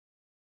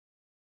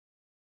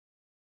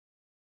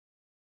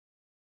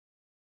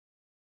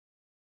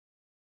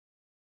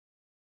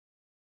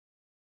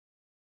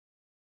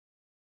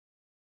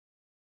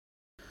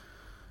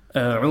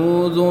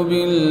أعوذ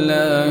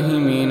بالله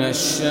من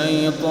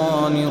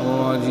الشيطان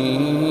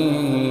الرجيم.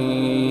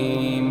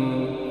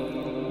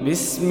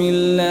 بسم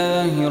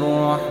الله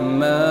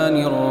الرحمن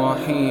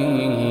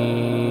الرحيم.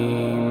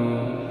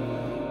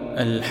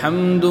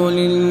 الحمد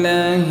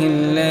لله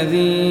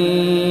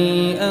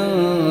الذي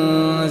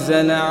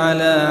أنزل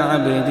على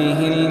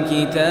عبده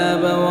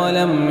الكتاب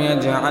ولم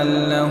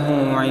يجعل له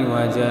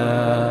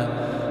عوجا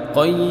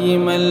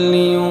قيما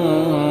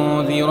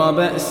لينذر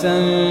بأسا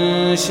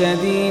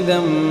شديدا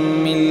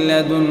من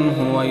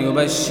لدنه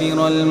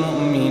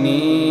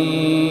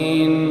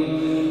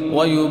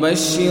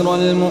ويبشر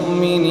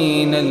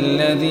المؤمنين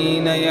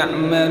الذين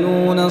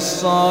يعملون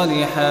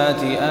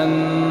الصالحات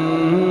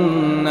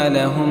أن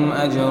لهم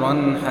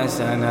أجرا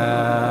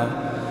حسنا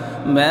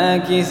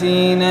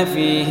ماكثين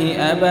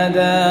فيه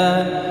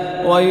أبدا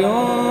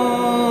وينذر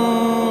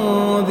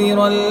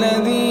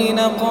الذين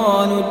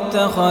قالوا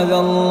اتخذ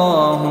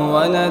الله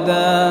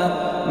ولدا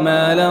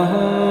ما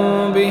لهم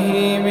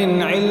به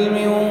من علم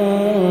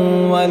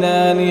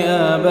ولا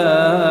لآبائهم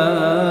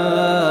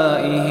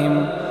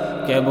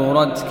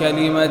كبرت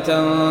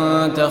كلمة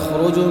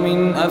تخرج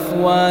من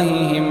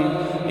أفواههم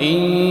إن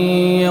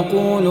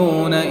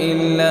يقولون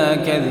إلا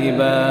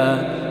كذبا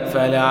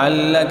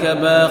فلعلك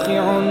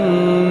باخع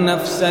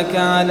نفسك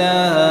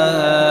على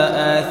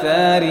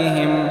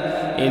آثارهم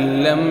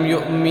إن لم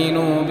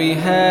يؤمنوا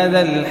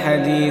بهذا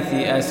الحديث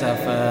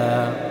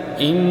أسفا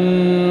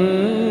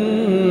إنا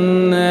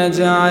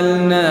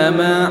جعلنا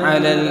ما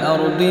على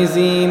الأرض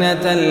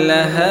زينة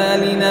لها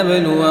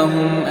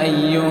لنبلوهم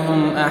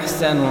أيهم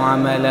أحسن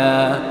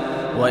عملا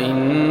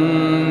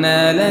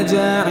وإنا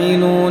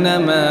لجاعلون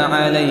ما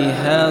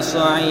عليها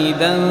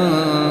صعيدا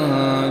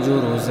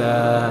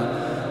جرزا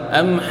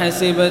أم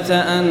حسبت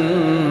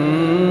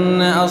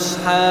أن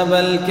أصحاب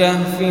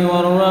الكهف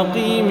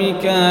والرقيم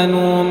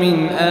كانوا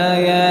من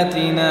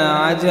آياتنا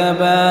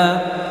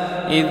عجبا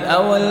إذ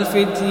أوى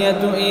الفتية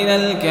إلى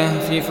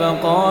الكهف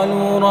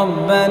فقالوا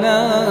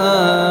ربنا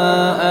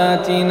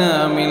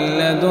آتنا من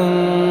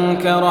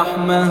لدنك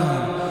رحمة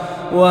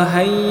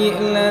وهيئ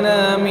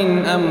لنا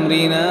من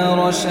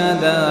أمرنا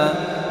رشدا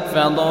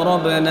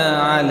فضربنا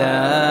على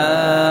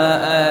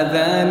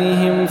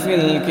آذانهم في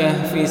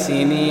الكهف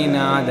سنين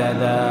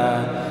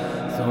عددا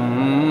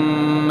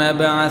ثم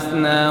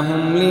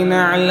بعثناهم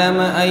لنعلم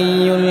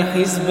أي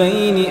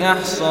الحزبين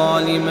أحصى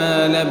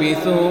لما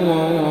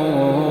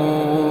لبثوا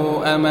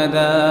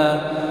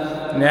أمدا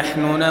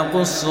نحن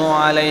نقص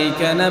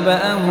عليك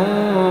نبأهم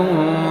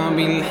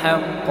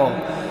بالحق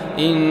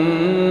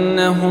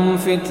إنهم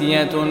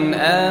فتية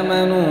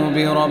آمنوا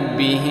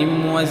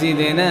بربهم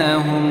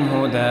وزدناهم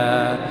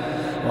هدى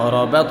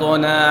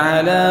وربطنا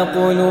على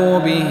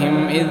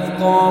قلوبهم إذ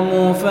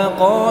قاموا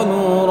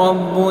فقالوا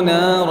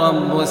ربنا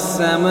رب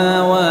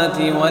السماوات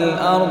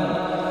والأرض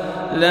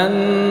لن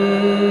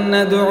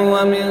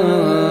ندعو من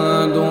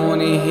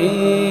دونه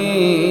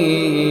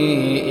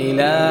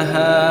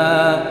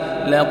إلها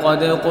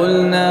لقد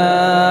قلنا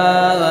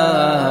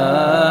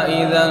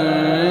إذا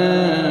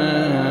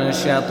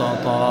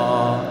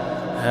شططا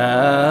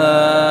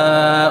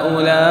هؤلاء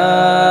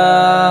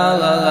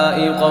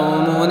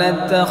قومنا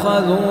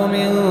اتخذوا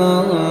من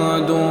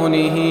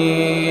دونه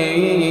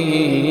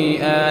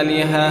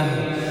آلهة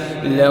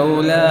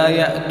لولا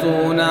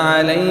يأتون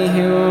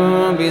عليهم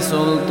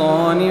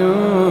بسلطان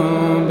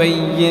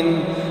بين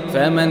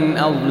فمن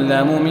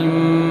أظلم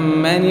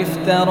ممن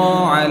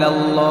افترى على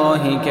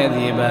الله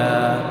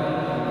كذبا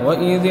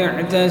وإذ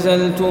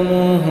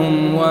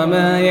اعتزلتموهم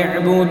وما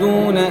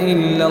يعبدون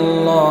إلا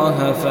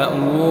الله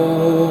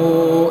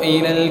فأووا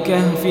إلى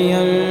الكهف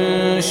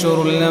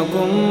ينشر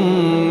لكم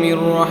من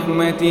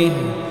رحمته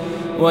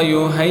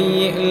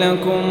ويهيئ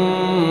لكم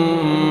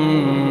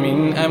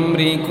من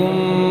أمركم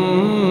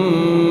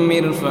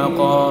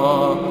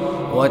مرفقا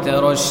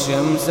وترى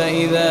الشمس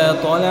إذا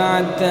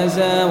طلعت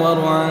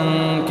تزاور عن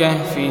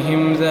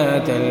كهفهم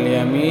ذات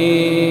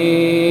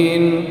اليمين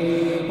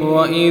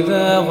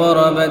وإذا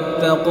غربت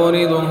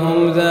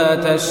تقرضهم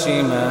ذات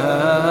الشمال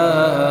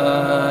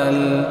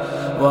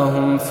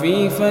وهم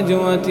في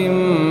فجوة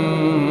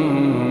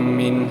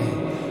منه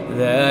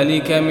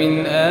ذلك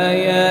من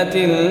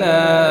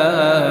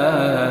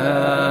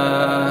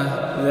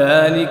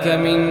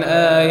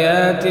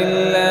آيات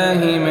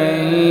الله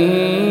من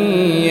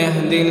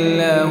يهد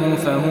الله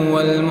فهو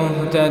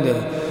المهتد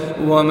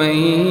ومن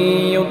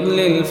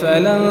يضلل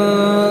فلن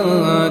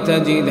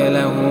تجد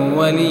له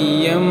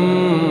وليا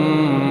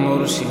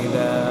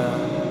مرشدا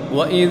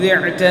وإذ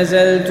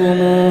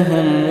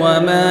اعتزلتموهم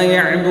وما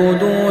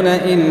يعبدون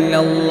إلا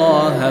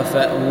الله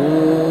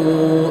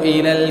فأووا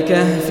إلى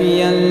الكهف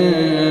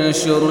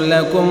ينشر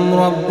لكم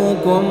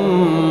ربكم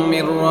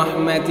من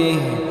رحمته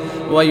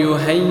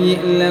ويهيئ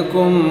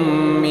لكم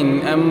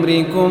من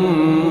أمركم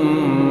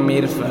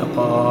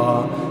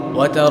مرفقا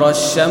وترى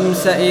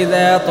الشمس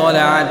إذا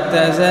طلعت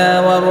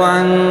تزاور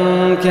عن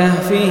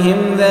كهفهم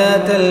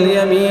ذات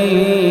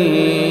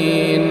اليمين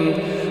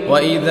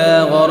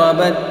وإذا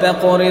غربت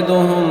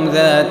تقرضهم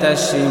ذات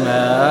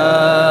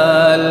الشمال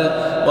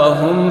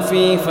وهم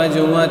في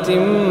فجوة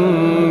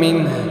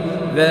منه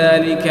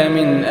ذلك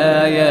من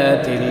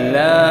آيات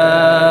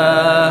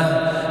الله،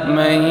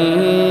 من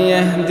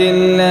يهد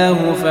الله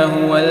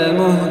فهو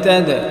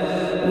المهتد،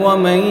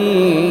 ومن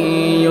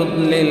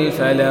يضلل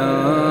فلن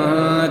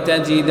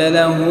تجد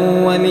له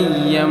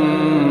وليا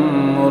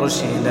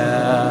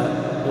مرشدا.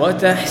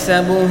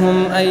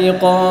 وتحسبهم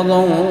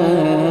أيقاظا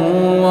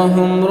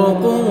وهم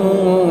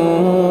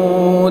رقود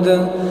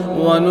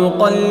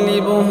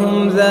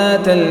ونقلبهم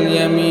ذات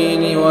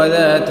اليمين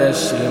وذات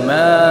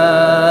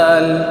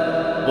الشمال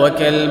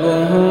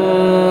وكلبهم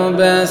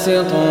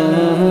باسط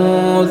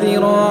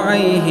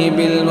ذراعيه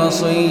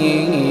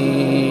بالوصيد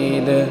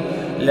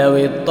لو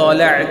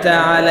اطلعت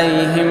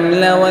عليهم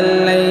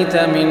لوليت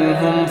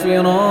منهم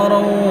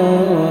فرارا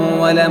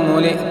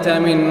ولملئت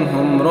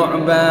منهم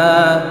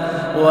رعبا.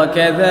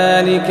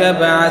 وكذلك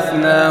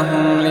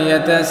بعثناهم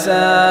ليتساءلوا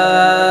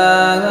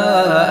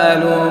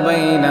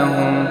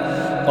بينهم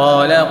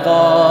قال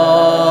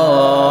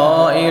قائل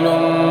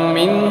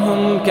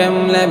منهم كم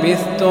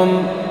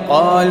لبثتم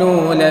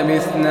قالوا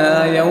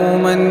لبثنا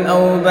يوما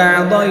أو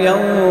بعض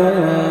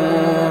يوم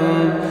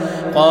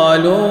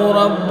قالوا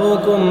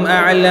ربكم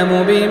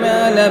أعلم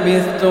بما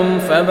لبثتم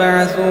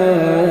فابعثوا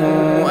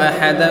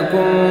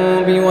أحدكم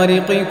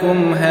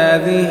بورقكم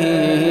هذه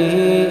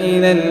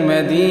إلى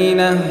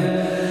المدينة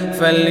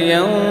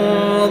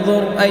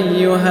فلينظر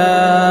أيها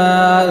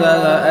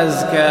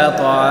أزكى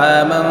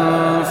طعاما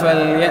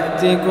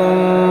فليأتكم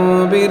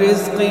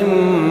برزق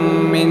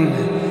منه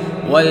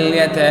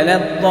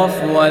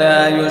وليتلطف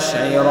ولا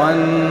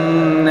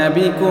يشعرن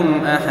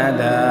بكم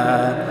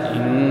أحدا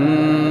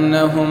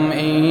إنهم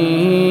إن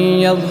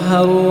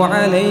يظهروا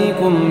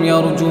عليكم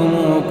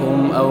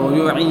يرجموكم أو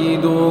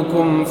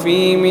يعيدوكم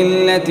في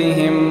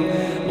ملتهم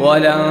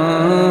ولن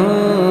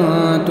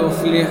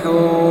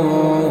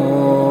تفلحوا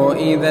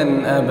إذا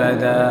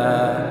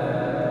أبدا.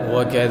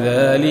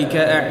 وكذلك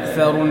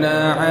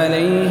أعثرنا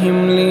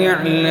عليهم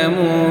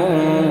ليعلموا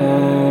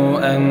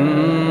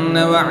أن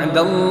وعد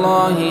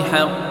الله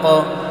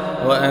حق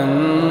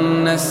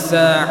وأن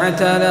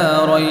الساعة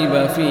لا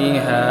ريب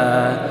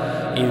فيها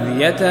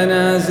إذ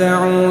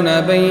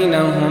يتنازعون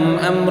بينهم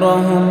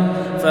أمرهم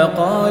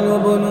فقالوا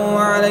بنوا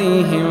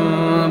عليهم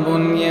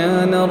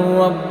بنيانا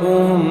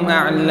ربهم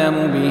أعلم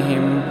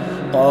بهم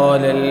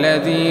قال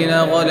الذين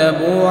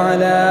غلبوا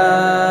على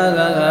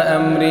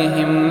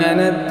أمرهم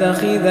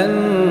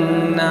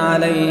لنتخذن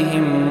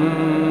عليهم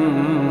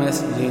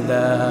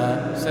مسجدا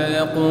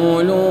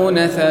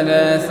سيقولون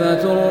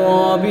ثلاثة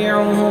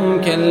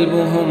رابعهم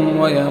كلبهم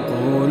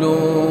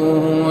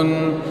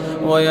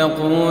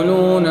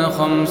ويقولون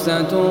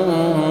خمسة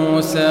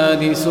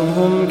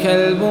سادسهم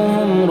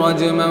كلبهم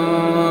رجما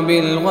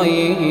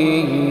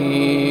بالغيب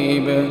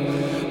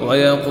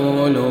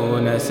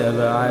ويقولون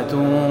سبعة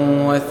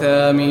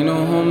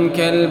وثامنهم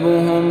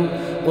كلبهم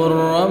قل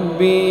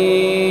ربي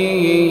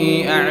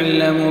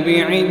أعلم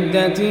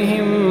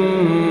بعدتهم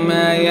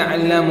ما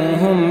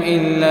يعلمهم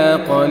إلا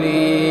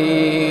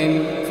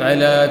قليل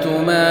فلا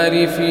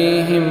تمار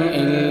فيهم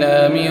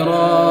إلا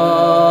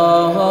مراء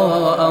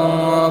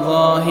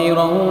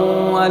ظاهرا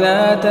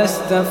ولا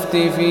تستفت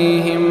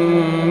فيهم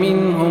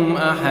منهم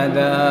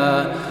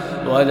أحدا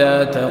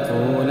ولا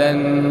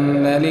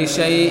تقولن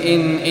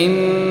لشيء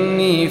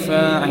إني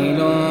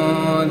فاعل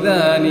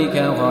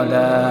ذلك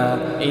غدا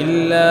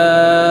إلا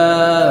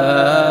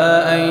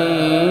أن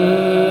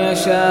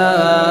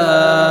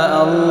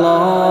يشاء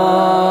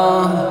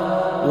الله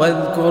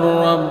واذكر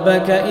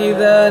ربك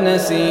إذا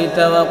نسيت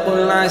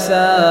وقل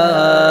عسى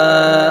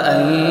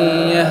أن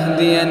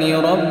يهديني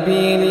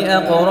ربي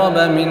لأقرب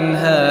من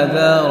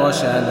هذا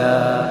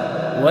رشدا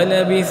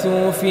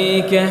ولبثوا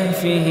في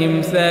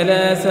كهفهم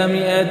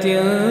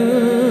 300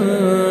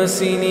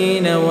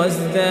 سنين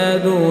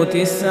وازدادوا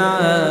 9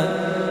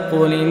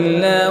 قل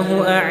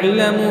الله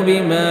أعلم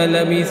بما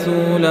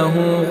لبثوا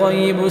له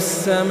غيب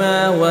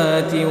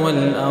السماوات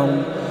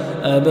والأرض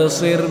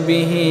أبصر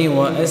به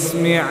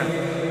وأسمع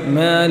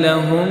ما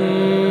لهم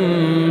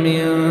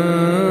من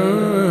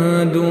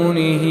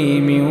دونه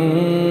من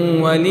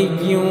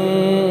ولي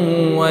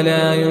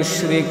ولا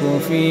يشرك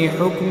في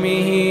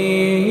حكمه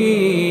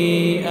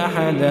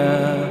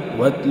أحدا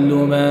واتل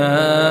ما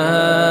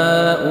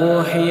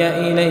أوحي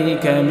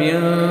إليك من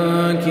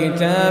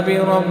كتاب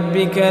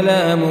ربك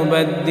لا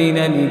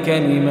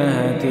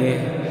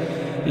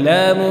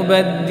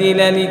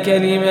مبدل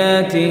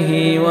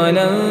لكلماته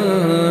ولن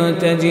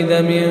تجد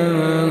من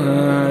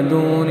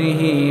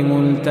دونه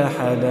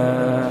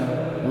ملتحدا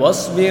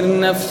واصبر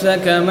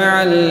نفسك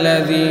مع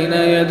الذين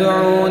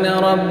يدعون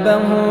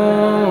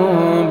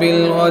ربهم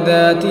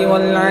بالغداة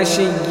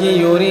والعشي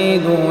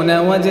يريدون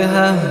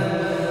وجهه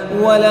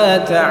ولا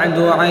تعد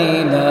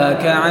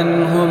عيناك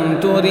عنهم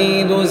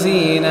تريد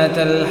زينة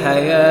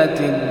الحياة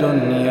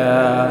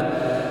الدنيا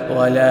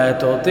ولا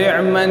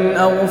تطع من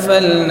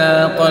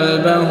أغفلنا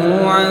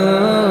قلبه عن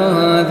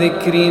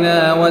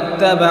ذكرنا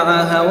واتبع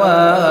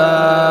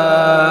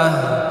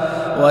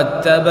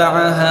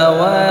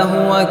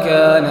هواه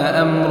وكان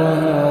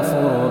أمره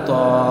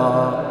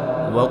فرطا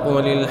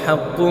وقل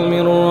الحق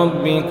من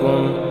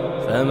ربكم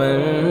فمن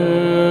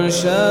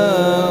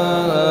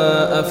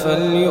شاء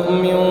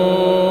فليؤمن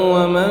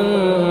ومن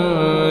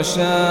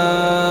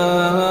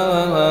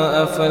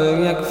شاء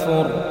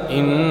فليكفر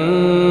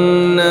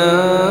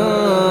إنا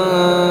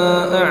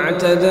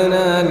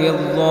أعتدنا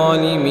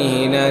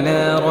للظالمين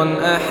نارا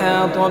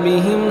أحاط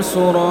بهم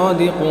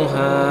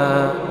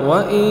سرادقها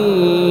وإن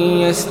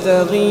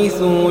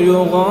يستغيثوا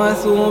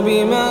يغاثوا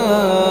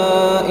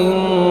بماء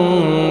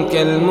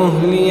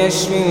كالمهل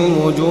يشفي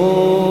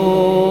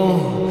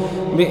الوجوه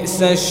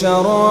بئس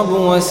الشراب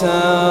وساءت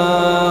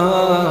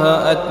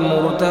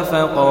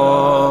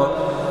مرتفقا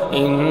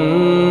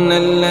إن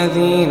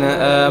الذين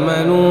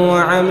آمنوا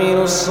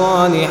وعملوا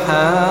الصالحات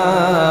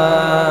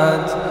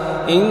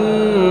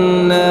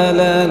إنا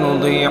لا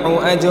نضيع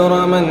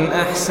أجر من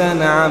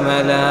أحسن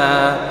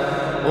عملا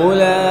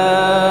أولئك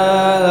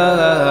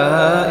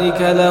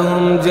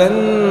لهم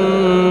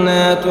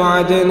جنات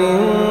عدن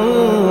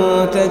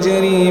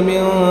تجري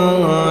من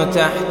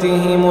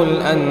تحتهم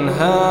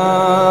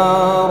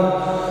الأنهار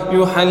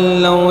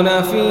يحلون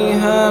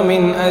فيها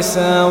من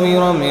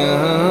أساور من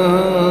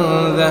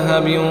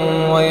ذهب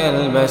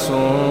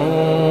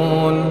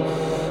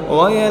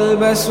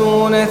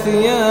ويلبسون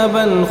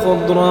ثيابا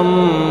خضرا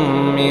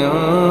من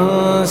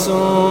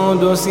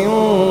سندس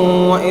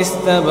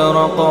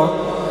واستبرق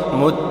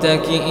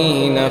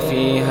متكئين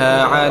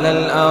فيها على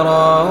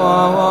الأرائك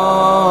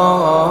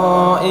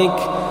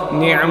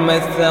نعم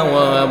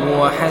الثواب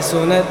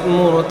وحسنت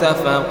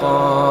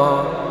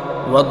مرتفقا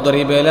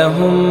واضرب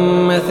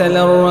لهم مثل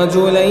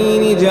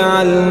الرجلين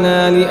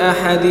جعلنا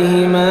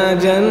لأحدهما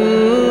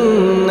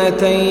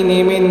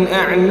جنتين من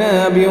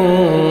أعناب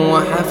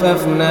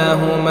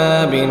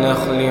وحففناهما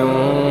بنخل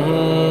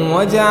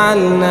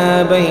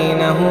وجعلنا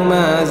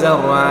بينهما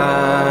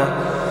زرعا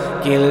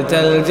كلتا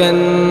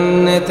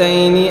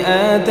الجنتين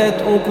آتت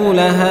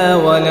أكلها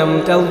ولم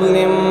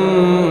تظلم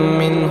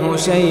منه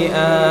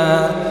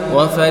شيئا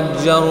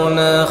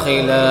وفجرنا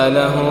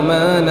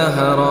خلالهما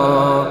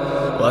نهرا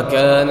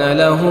وكان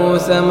له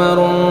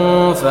ثمر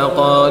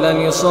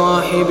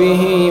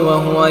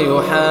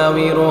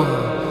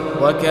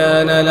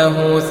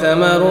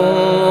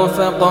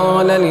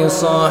فقال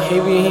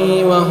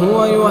لصاحبه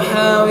وهو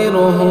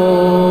يحاوره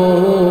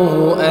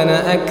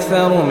أنا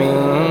أكثر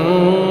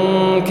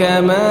منك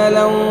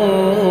مالا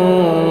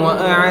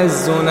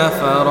وأعز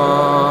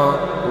نفرا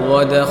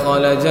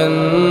ودخل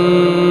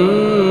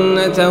جنته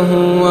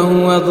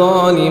وهو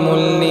ظالم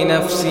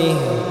لنفسه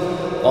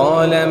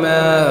قال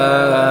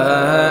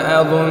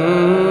ما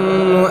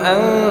أظن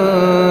أن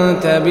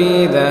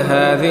تبيد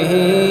هذه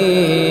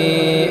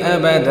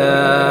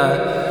أبدا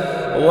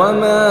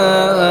وما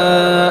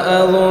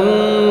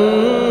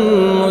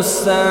أظن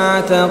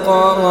الساعة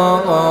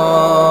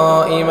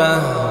قائمة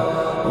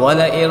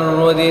ولئن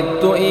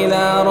رددت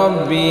إلى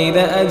ربي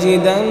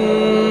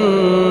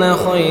لأجدن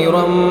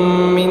خيرا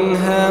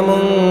منها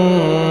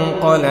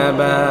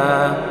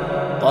منقلبا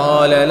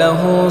قال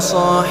له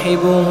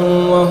صاحبه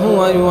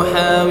وهو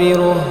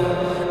يحاوره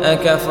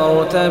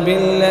أكفرت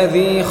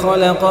بالذي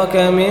خلقك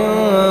من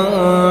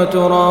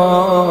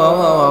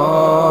تراب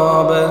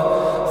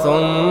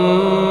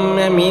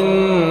ثم من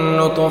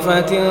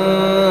نطفة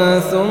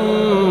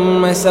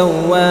ثم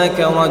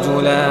سواك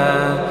رجلا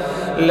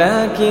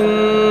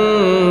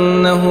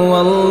لكن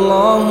هو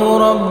الله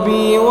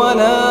ربي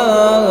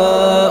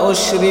ولا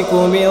أشرك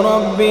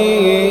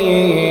بربي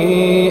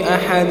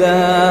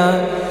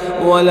أحدا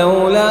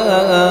ولولا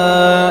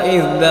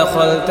إذ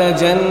دخلت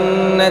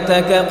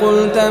جنتك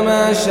قلت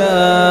ما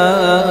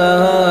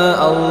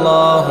شاء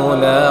الله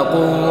لا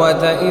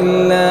قوة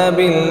إلا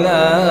بالله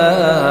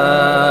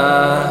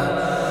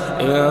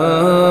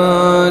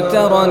إن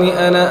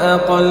ترني أنا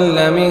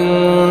أقل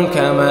منك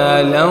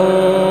مالا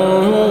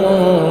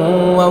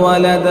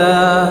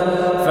وولدا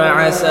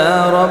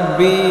فعسى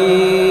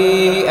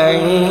ربي أن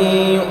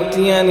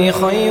يؤتيني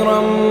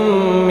خيرا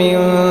من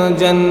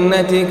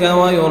جنتك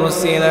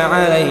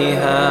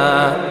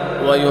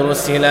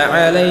ويرسل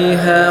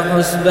عليها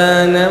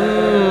حسبانا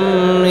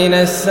من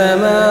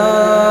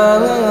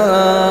السماء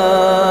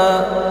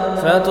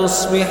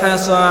فتصبح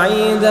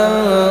صعيدا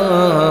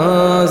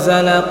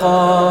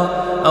زلقا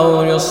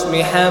أو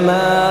يصبح ماؤها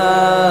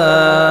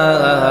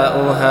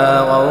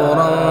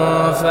غورا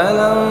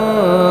فلن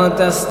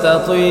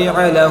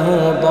تستطيع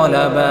له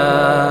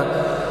طلبا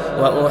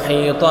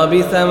وأحيط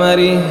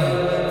بثمره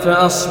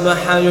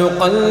فأصبح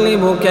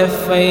يقلب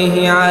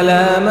كفيه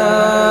على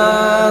ما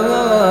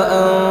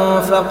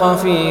أنفق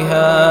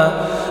فيها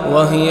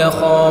وهي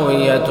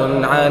خاوية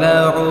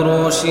على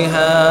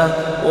عروشها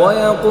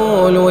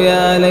ويقول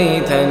يا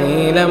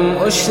ليتني لم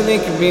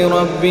أشرك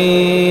بربي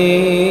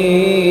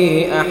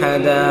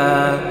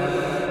أحدا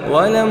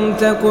ولم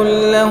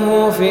تكن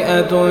له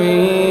فئة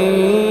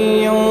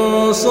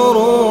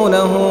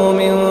ينصرونه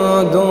من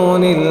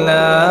دون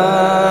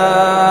الله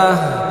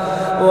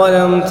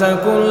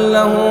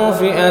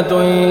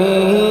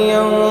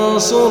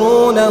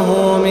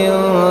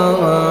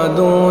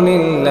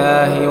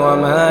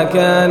وما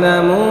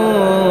كان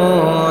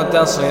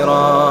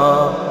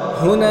منتصرا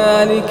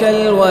هنالك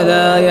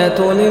الولاية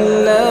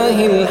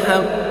لله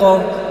الحق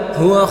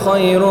هو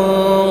خير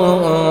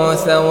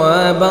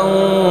ثوابا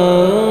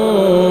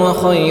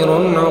وخير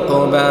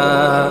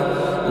عقبا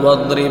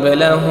واضرب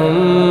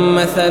لهم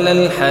مثل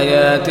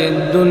الحياة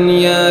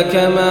الدنيا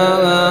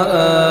كماء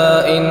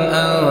إن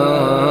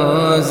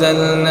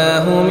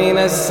أنزلناه من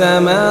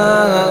السماء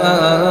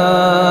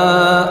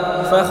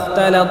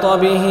فاختلط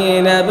به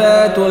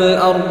نبات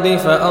الأرض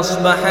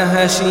فأصبح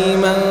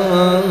هشيما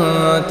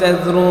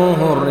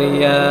تذروه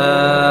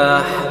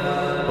الرياح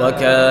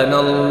وكان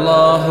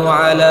الله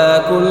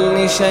على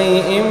كل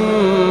شيء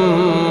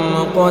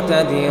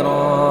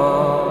مقتدرا.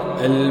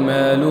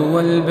 المال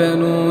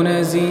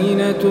والبنون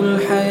زينة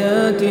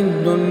الحياة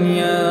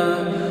الدنيا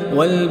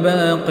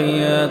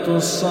والباقيات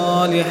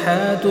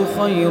الصالحات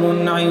خير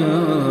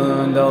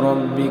عند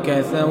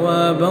ربك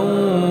ثوابا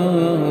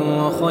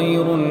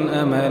وخير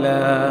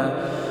أملا.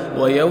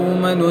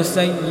 ويوم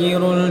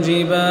نسير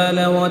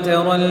الجبال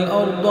وترى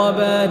الأرض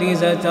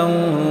بارزة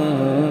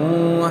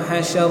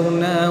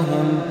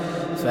وحشرناهم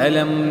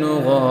فلم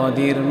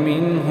نغادر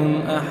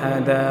منهم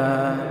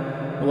أحدا.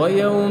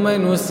 ويوم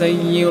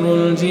نسير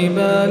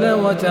الجبال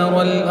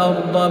وترى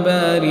الأرض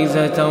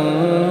بارزة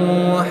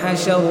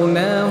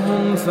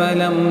وحشرناهم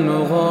فلم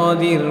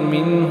نغادر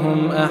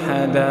منهم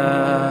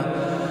أحدا.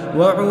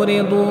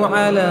 وعرضوا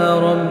على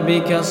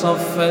ربك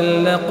صفا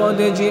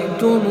لقد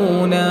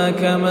جئتمونا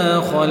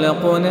كما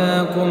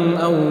خلقناكم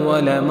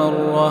أول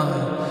مرة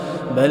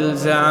بل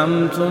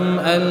زعمتم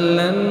أن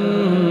لن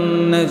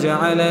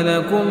نجعل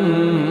لكم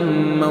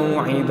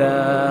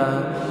موعدا.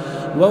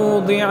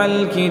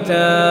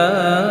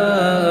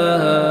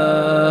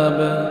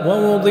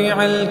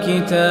 ووضع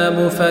الكتاب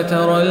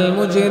فترى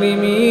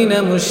المجرمين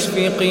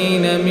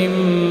مشفقين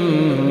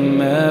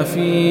مما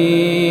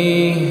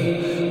فيه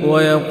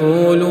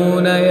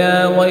ويقولون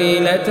يا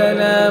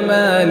ويلتنا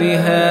ما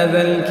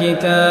لهذا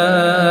الكتاب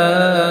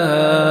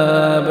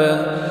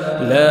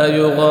لا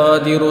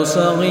يغادر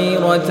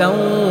صغيرة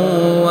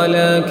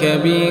ولا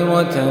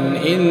كبيرة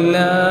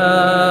إلا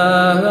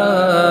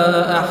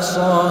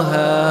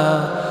أحصاها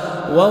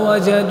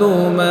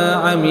ووجدوا ما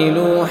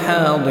عملوا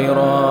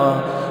حاضرا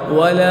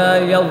ولا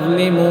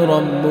يظلم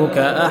ربك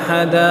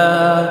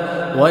أحدا.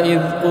 وإذ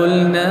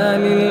قلنا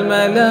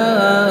للملائكة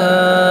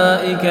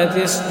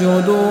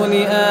اسجدوا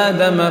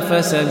لآدم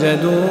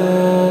فسجدوا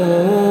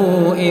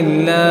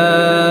إلا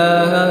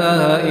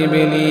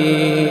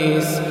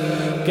إبليس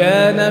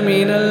كان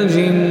من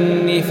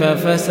الجن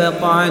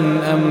ففسق عن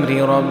أمر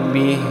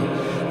ربه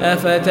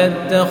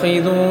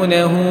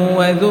أفتتخذونه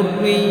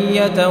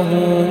وذريته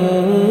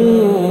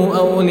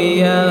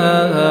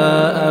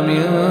أولياء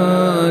من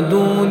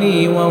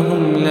دوني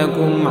وهم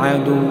لكم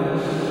عدو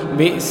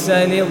بئس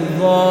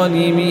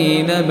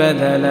للظالمين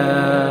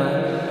بدلا.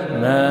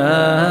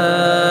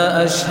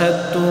 ما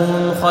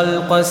أشهدتهم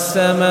خلق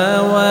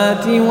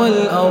السماوات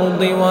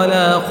والأرض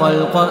ولا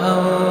خلق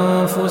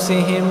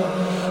أنفسهم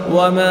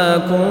وما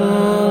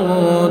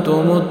كنت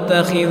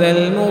متخذ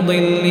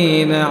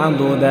المضلين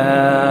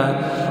عضدا.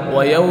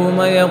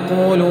 ويوم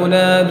يقول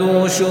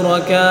نادوا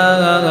شركائي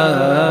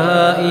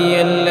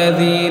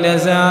الذين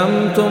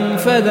زعمتم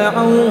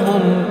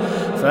فدعوهم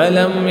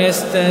فلم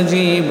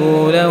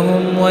يستجيبوا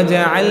لهم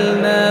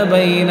وجعلنا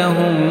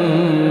بينهم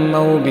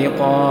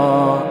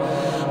موبقا.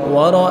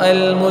 ورأى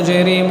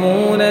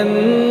المجرمون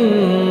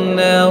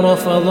النار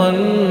فظنوا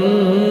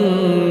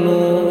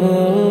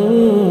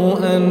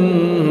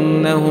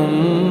أنهم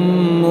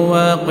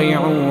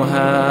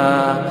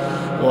مواقعوها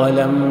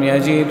ولم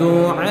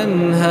يجدوا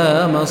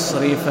عنها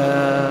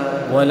مصرفا.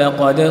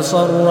 ولقد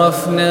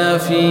صرفنا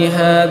في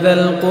هذا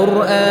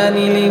القرآن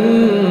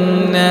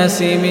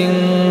للناس من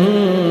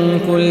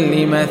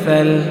كل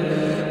مثل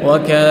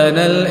وكان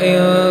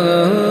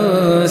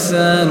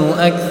الإنسان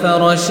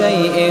أكثر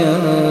شيء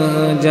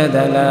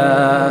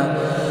جدلا.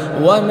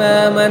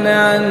 وما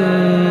منع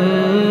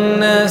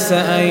الناس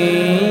أن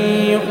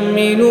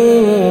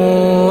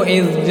يؤمنوا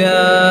إذ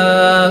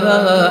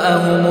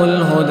جاءهم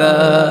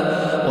الهدى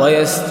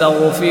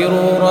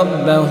ويستغفروا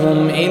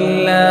ربهم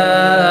إلا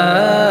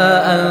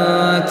أن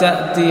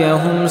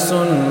تأتيهم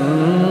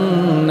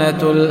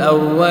سنة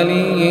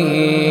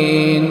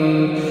الأولين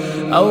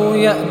أو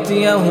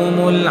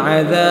يأتيهم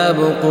العذاب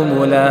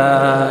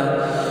قبلا.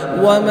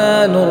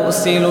 وما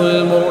نرسل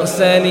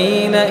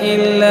المرسلين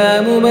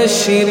إلا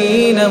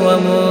مبشرين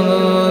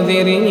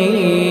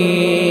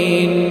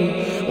ومنذرين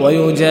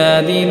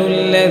ويجادل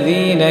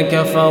الذين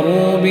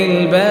كفروا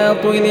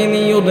بالباطل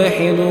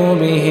ليدحضوا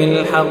به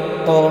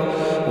الحق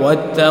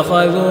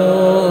واتخذوا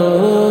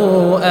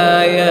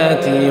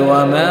آياتي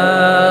وما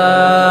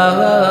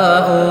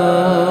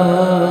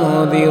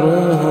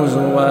أنذروا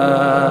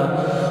هزوا.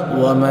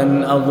 ومن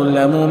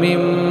أظلم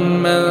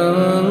ممن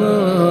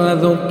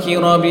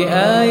ذكر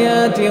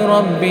بآيات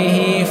ربه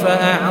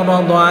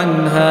فأعرض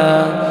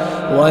عنها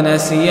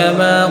ونسي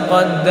ما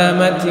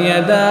قدمت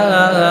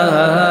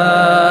يداه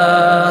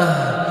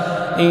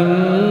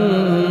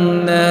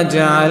إنا إنا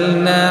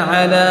جعلنا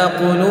على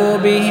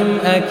قلوبهم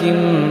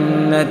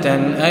أكنة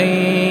أن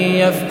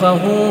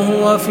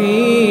يفقهوه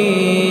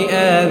وفي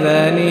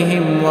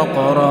آذانهم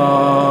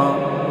وقرا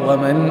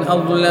ومن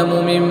أظلم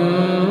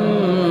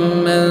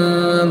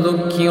ممن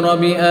ذكر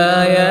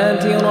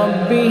بآيات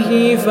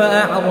ربه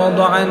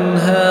فأعرض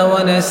عنها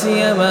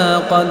ونسي ما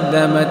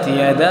قدمت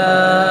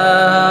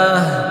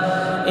يداه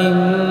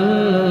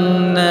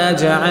إنا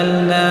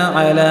جعلنا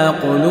على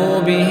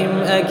قلوبهم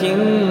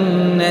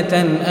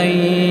أكنة أن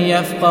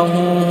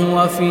يفقهوه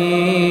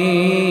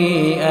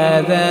وفي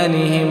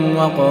آذانهم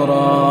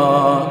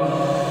وقرا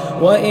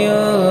وإن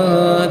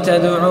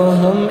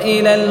تدعوهم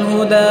إلى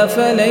الهدى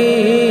فلن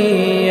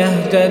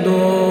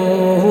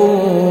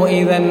يهتدوا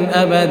إذن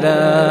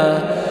أبدا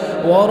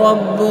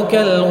وربك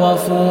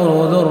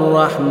الغفور ذو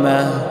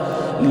الرحمة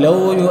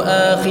لو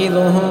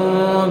يؤاخذهم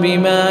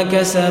بما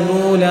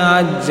كسبوا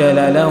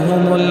لعجل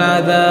لهم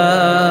العذاب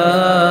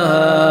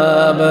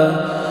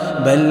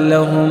بل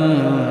لهم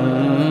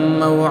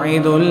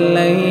موعد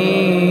لن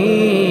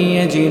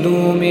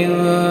يجدوا من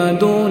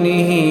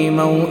دونه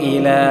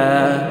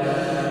موئلا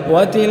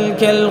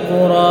وتلك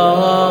القرى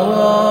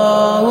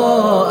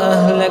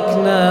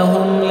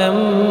أهلكناهم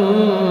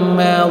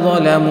لما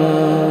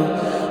ظلموا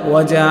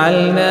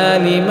وجعلنا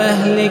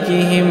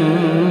لمهلكهم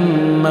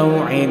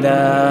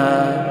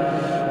موعدا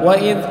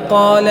وإذ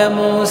قال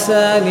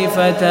موسى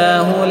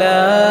لفتاه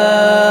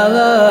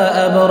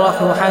لا أبرح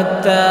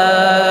حتى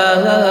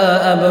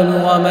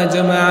أبلغ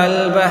مجمع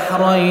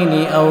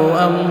البحرين أو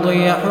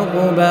أمضي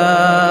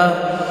حقبا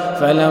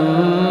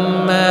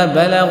فلما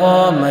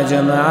بلغا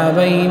مجمع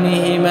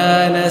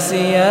بينهما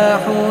نسيا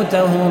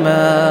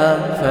حوتهما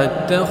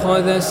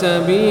فاتخذ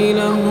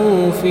سبيله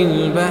في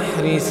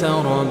البحر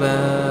سربا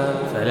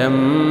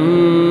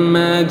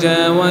فلما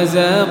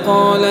جاوزا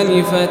قال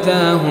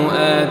لفتاه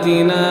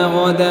آتنا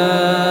غداءنا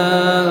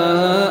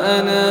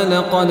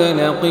لقد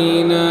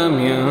لقينا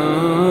من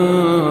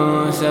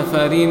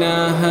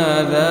سفرنا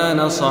هذا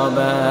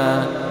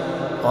نصبا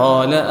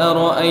قال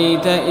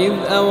أرأيت إذ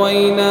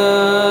أوينا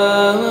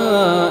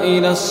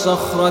إلى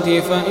الصخرة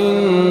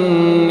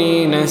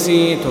فإني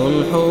نسيت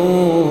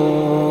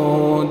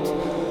الحوت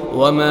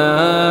وما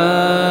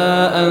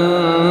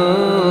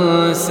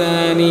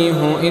أنسانيه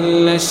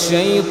إلا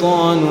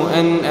الشيطان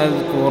أن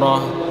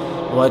أذكره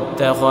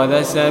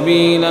واتخذ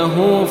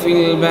سبيله في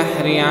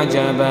البحر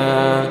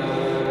عجبا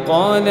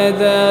قال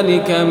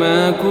ذلك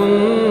ما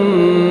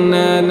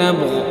كنا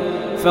نبغ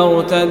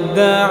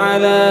فارتدا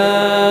على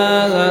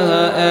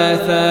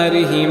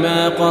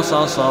آثارهما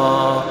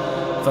قصصا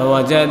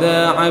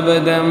فوجدا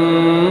عبدا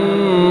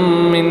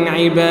من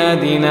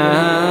عبادنا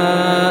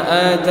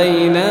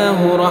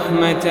آتيناه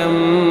رحمة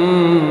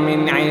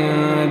من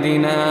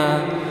عندنا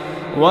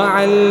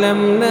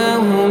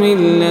وعلمناه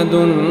من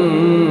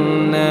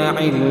لدنا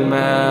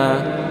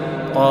علما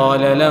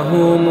قال له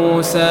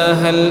موسى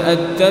هل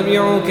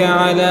أتبعك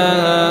على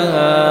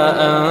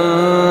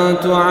أن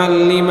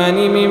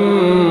تعلمني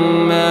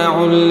مما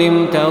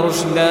علمت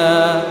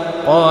رشدا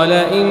قال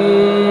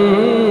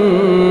إنك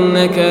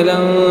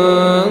لن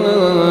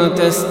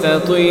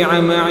تستطيع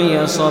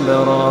معي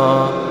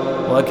صبرا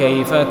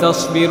وكيف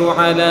تصبر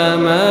على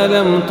ما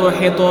لم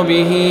تحط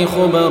به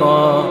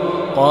خبرا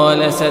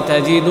قال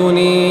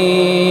ستجدني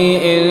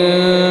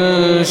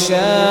إن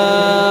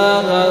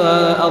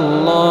شاء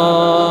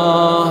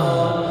الله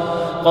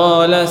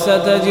قال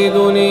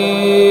ستجدني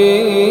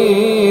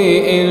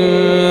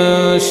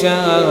إن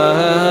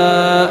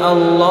شاء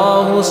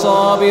الله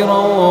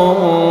صابرا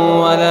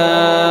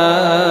ولا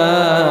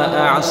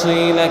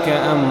أعصي لك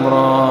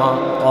أمرا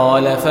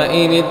قال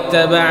فإن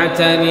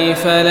اتبعتني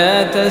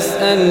فلا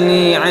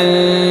تسألني عن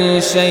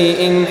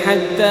شيء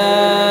حتى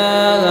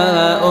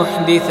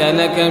أحدث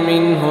لك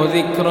منه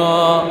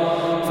ذكرا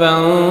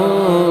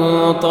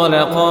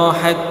فانطلقا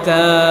حتى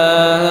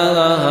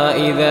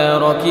إذا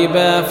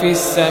ركبا في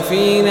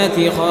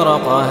السفينة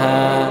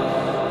خرقها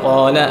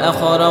قال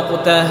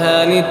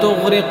أخرقتها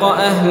لتغرق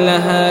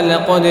أهلها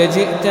لقد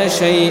جئت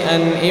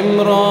شيئا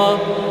إمرا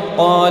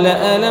قال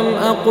ألم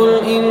أقل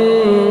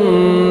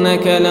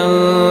إنك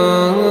لن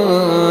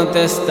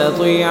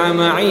تستطيع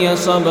معي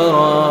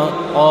صبرا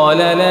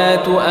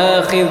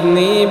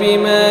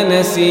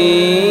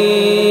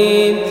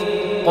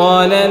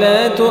قال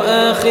لا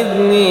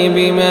تؤاخذني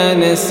بما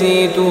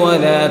نسيت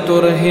ولا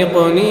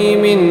ترهقني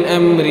من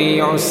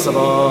أمري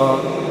عسرا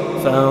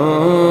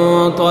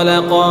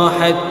فانطلقا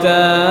حتى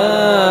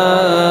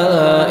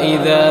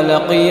إذا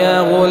لقيا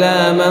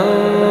غلاما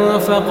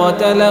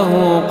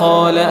فقتله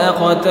قال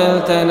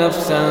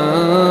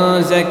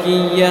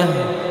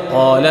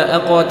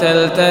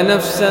أقتلت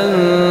نفسا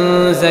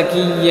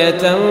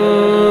زكية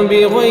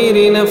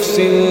بغير نفس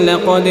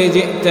لقد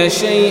جئت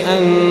شيئا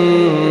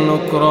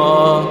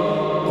نكرا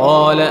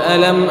قال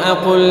ألم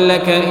أقل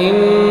لك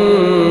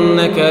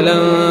إنك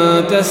لن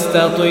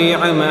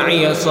تستطيع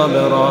معي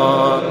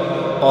صبرا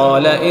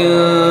قال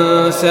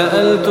إن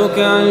سألتك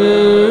عن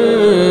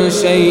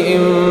شيء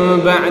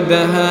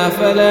بعدها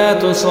فلا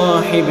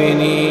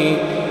تصاحبني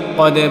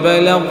قد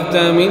بلغت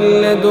من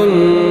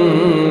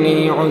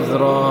لدني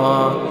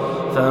عذرا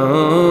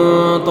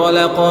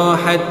فانطلقا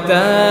حتى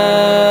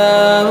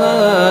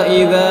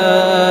إذا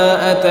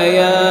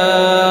أتيا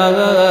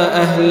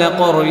أهل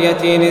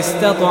قرية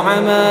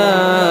استطعما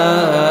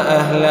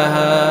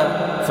أهلها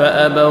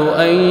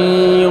فأبوا أن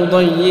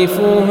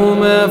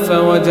يضيفوهما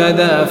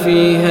فوجدا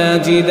فيها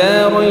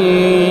جدارا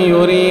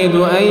يريد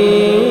أن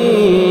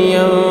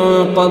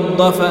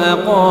ينقض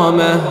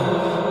فأقامه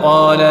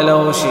قال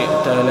لو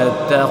شئت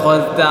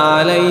لاتخذت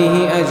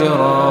عليه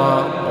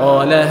أجرا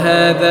قال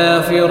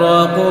هذا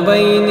فراق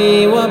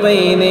بيني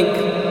وبينك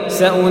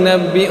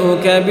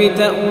سأنبئك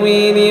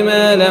بتأويل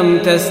ما لم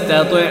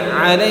تستطع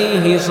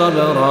عليه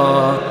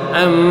صبرا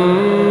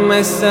أما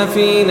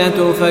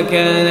السفينة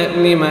فكانت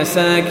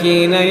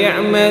لمساكين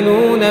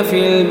يعملون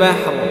في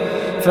البحر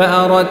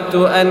فأردت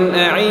أن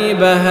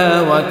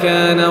أعيبها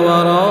وكان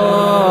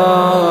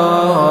وراءهم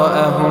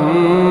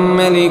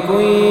ملك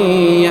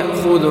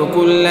يأخذ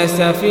كل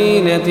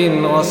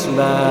سفينة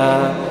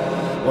غصبا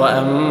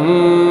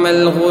وأما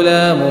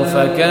الغلام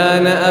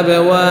فكان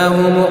أبواه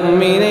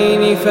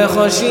مؤمنين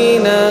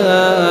فخشينا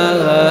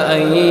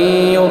أن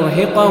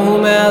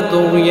يرهقهما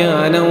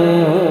طغيانا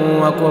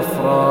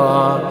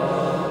وكفرا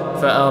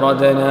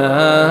فأردنا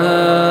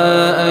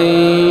أن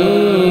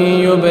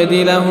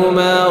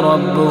يبدلهما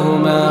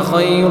ربهما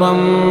خيرا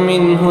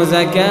منه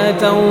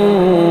زكاة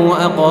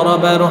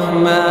وأقرب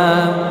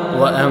رحما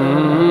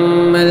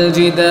وأما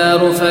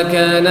الجدار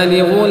فكان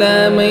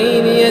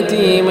لغلامين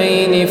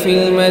يتيمين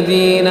في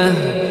المدينة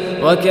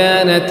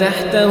وكان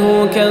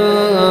تحته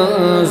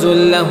كنز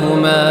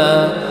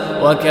لهما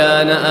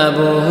وكان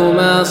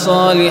أبوهما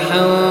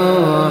صالحا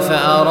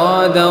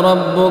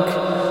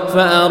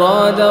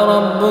فأراد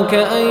ربك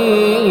أن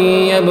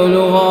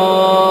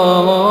يبلغا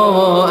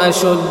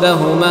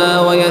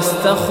أشدهما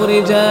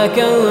ويستخرجا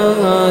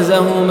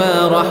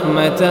كنزهما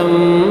رحمة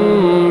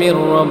من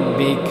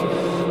ربك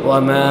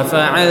وما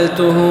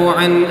فعلته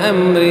عن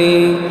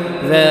أمري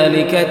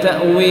ذلك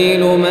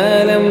تأويل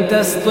ما لم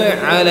تسطع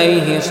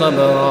عليه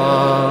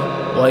صبرا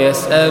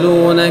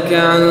ويسألونك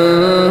عن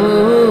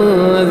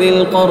ذي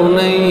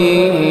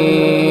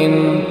القرنين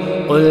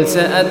قل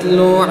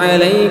سأتلو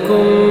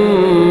عليكم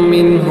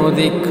منه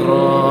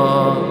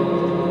ذكرا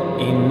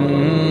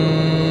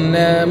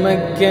إنا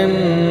مكنا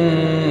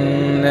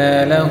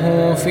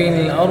له في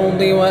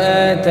الأرض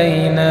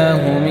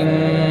وآتيناه من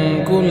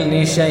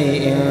كل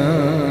شيء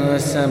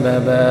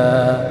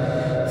سببا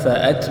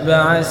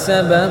فأتبع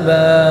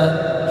سببا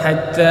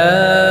حتى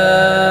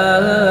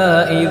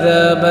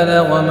إذا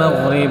بلغ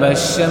مغرب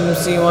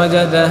الشمس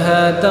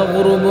وجدها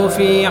تغرب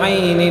في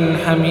عين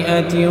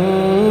حمئة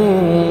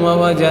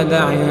ووجد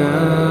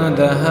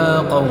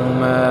عندها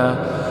قوما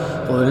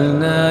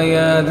قلنا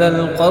يا ذا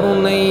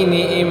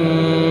القرنين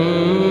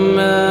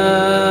إما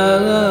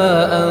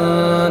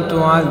أن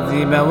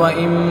تعذب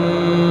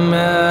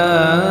وإما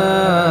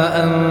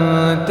أن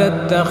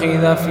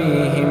تتخذ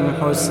فيهم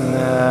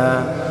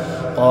حسنا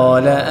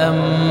قال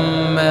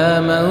أما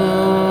من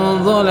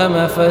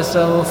ظلم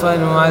فسوف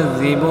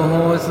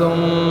نعذبه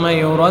ثم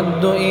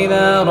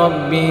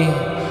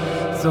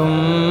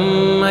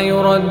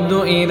يرد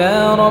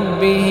إلى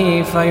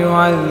ربه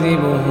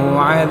فيعذبه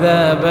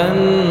عذابا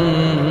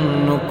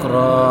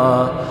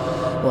نكرا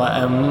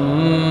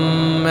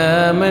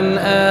وأما من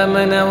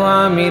آمن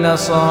وعمل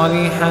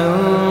صالحا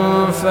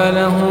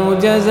فله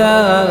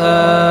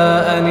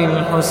جزاء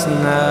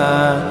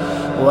الحسنى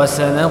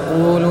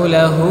وسنقول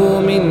له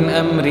من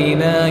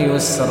أمرنا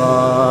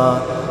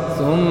يسرا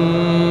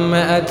ثم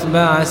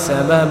أتبع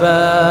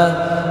سببا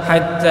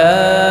حتى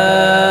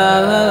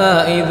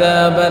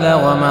إذا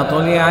بلغ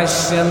مطلع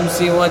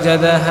الشمس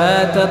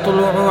وجدها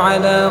تطلع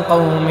على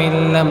قوم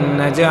لم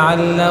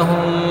نجعل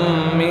لهم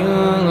من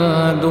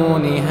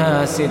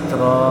دونها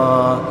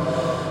سترا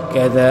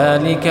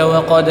كذلك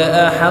وقد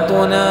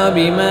أحطنا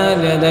بما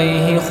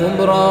لديه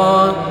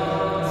خبرا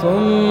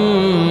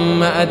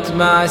ثم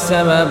أتبع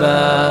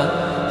سببا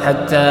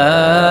حتى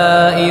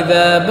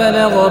إذا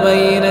بلغ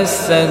بين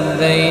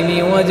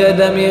السدين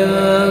وجد من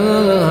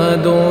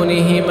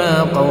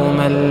دونهما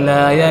قوما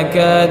لا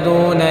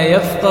يكادون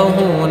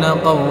يفقهون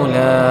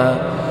قولا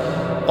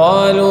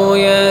قالوا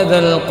يا ذا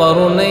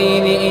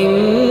القرنين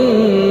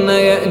إن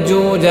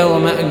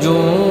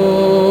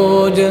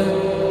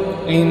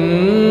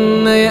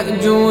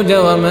يأجوج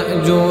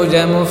ومأجوج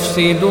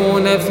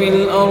مفسدون في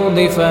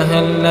الأرض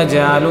فهل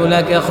نجعل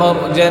لك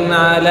خرجا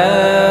على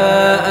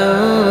أن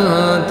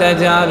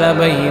تجعل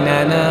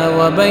بيننا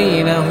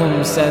وبينهم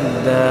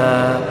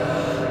سدا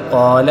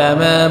قال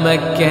ما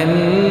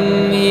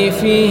مكني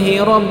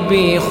فيه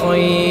ربي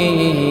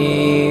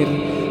خير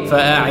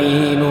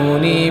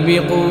فأعينوني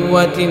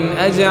بقوة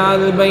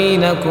أجعل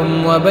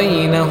بينكم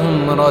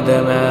وبينهم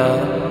ردما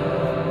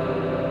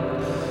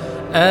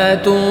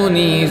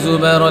آتوني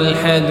زبر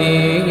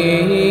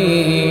الحديد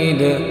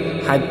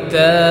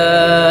حتى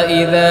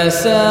إذا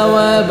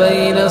ساوى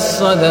بين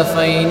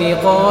الصدفين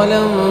قال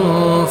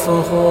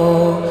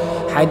انفخوا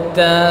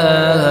حتى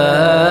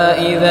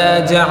إذا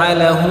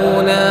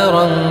جعله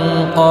نارا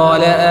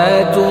قال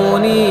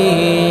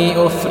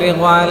آتوني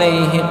أفرغ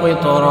عليه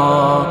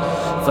قطرا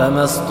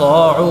فما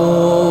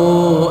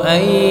استطاعوا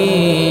أن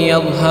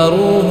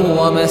يظهروه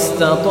وما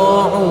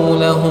استطاعوا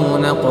له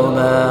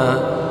نقبا.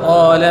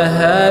 قال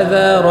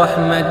هذا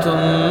رحمة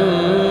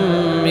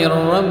من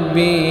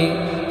ربي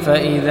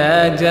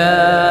فإذا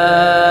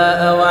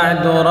جاء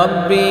وعد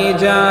ربي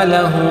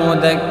جعله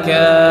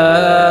دكا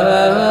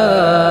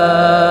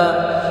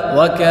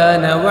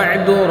وكان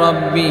وعد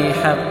ربي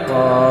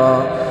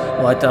حقا.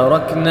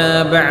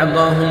 وتركنا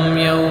بعضهم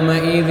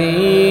يومئذ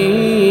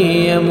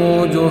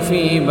يموج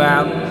في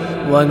بعض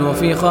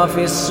ونفخ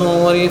في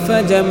الصور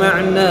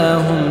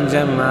فجمعناهم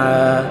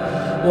جمعا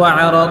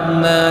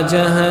وعرضنا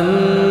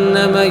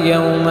جهنم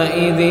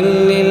يومئذ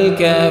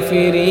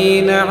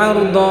للكافرين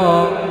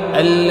عرضا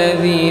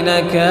الذين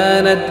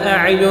كانت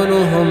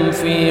أعينهم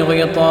في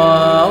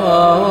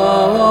غطاء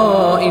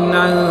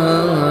عن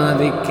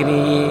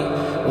ذكري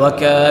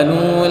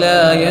وكانوا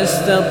لا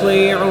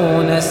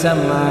يستطيعون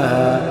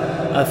سمعا.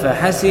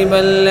 أفحسب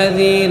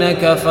الذين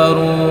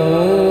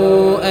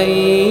كفروا أن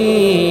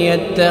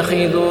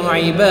يتخذوا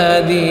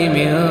عبادي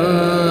من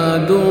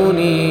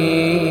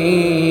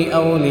دوني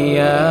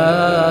أولياء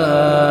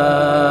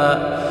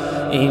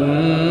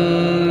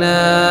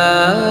إنا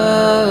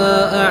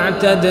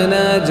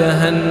أعتدنا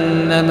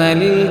جهنم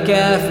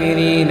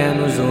للكافرين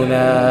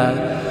نزلا.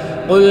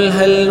 قل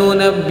هل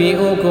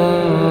ننبئكم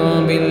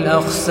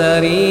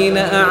بالأخسرين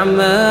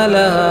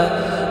أعمالا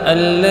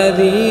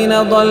الذين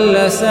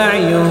ضل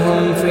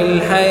سعيهم في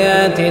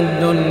الحياة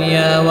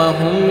الدنيا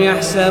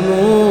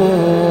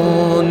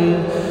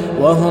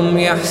وهم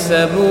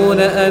يحسبون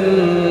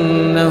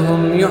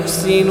أنهم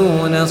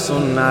يحسنون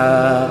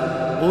صنعا.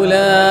 أولئك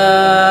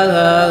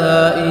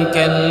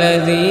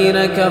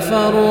الذين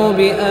كفروا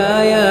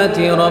بآيات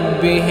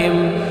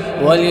ربهم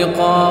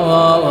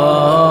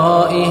ولقائه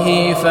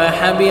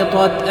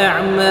فحبطت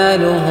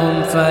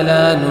أعمالهم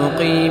فلا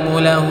نقيم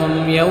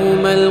لهم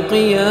يوم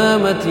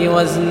القيامة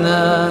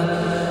وزنا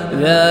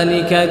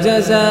ذلك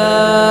جزاؤهم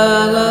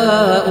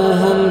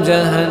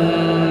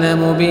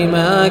جهنم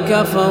بما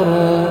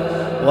كفروا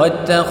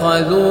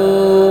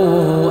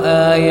واتخذوا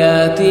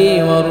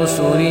آياتي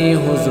ورسلي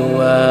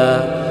هزوا.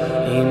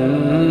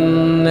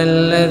 إن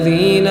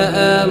الذين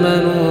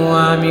آمنوا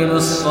وعملوا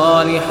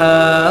الصالحات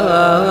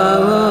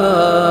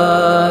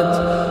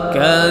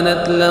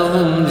كانت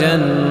لهم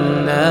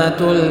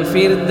جنات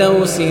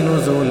الفردوس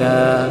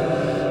نزلا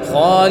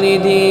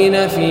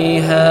خالدين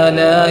فيها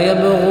لا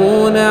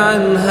يبغون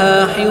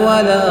عنها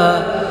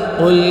حولا.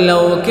 قل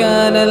لو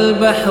كان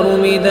البحر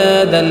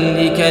مدادا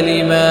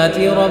لكلمات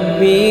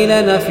ربي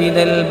لنفد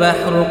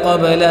البحر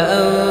قبل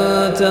أن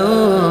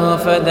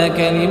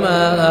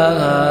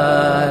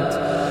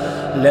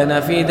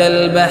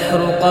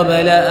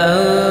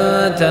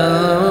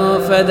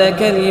تنفد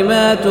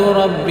كلمات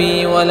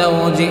ربي ولو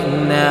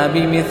جئنا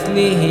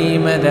بمثله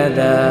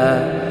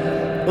مددا.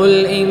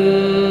 قل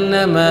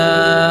إنما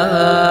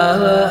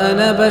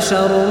أنا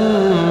بشر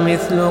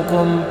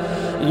مثلكم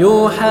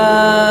يوحى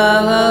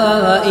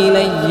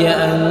إلي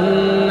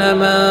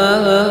أنما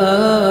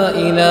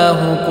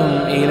إلهكم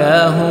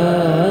إله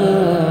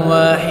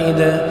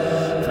واحد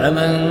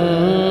فمن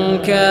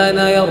كان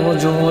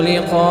يرجو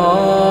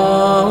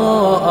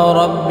لقاء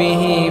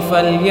ربه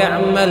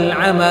فليعمل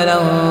عملا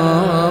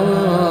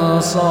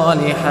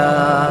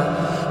صالحا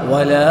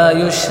ولا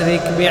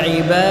يشرك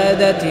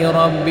بعبادة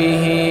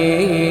ربه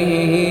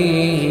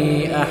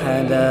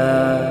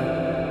أحدا.